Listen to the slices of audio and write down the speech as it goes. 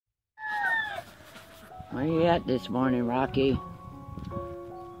Where you at this morning, Rocky?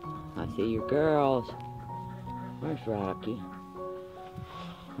 I see your girls. Where's Rocky?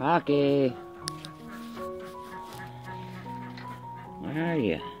 Rocky! Where are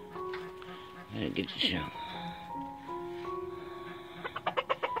you? Gotta get the show.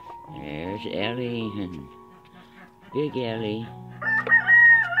 There's Ellie and Big Ellie.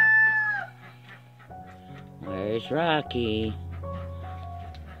 Where's Rocky?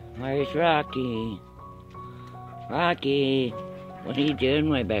 Where's Rocky? Rocky, what are you doing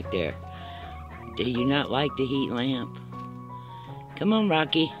way back there? Do you not like the heat lamp? Come on,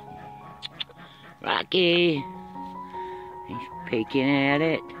 Rocky. Rocky. He's peeking at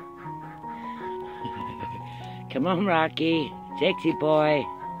it. Come on, Rocky. Sexy boy.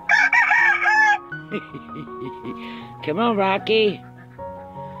 Come on, Rocky.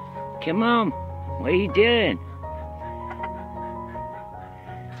 Come on. What are you doing?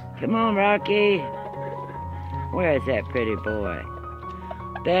 Come on, Rocky. Where is that pretty boy?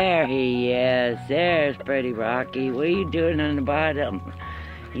 There he is. There's pretty Rocky. What are you doing on the bottom?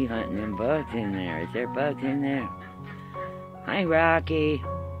 You hunting them bugs in there. Is there bugs in there? Hi, Rocky.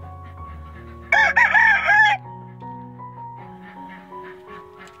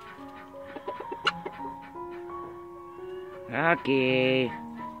 Rocky.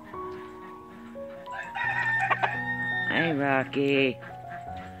 Hi, Rocky.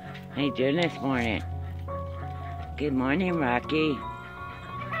 How you doing this morning? Good morning, Rocky.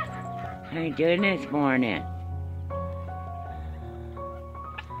 How you doing this morning?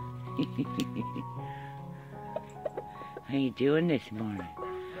 How you doing this morning?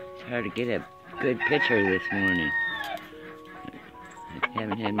 It's hard to get a good picture this morning. I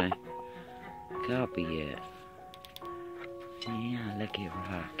haven't had my coffee yet. Yeah, look at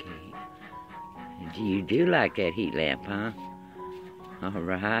Rocky. You do like that heat lamp, huh? All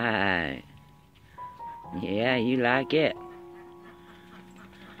right. Yeah, you like it.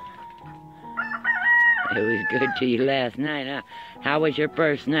 It was good to you last night, huh? How was your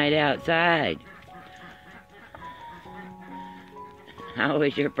first night outside? How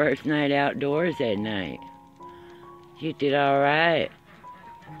was your first night outdoors that night? You did all right.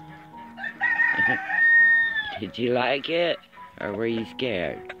 Did you like it? Or were you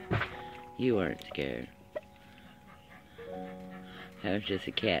scared? You weren't scared. That was just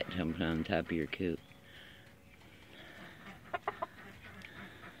a cat jumping on top of your coop.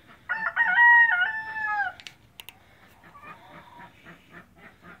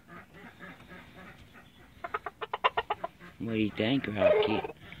 What do you think, Rocky?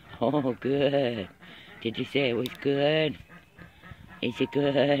 Oh, good. Did you say it was good? Is it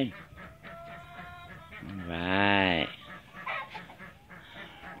good? All right.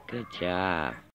 Good job.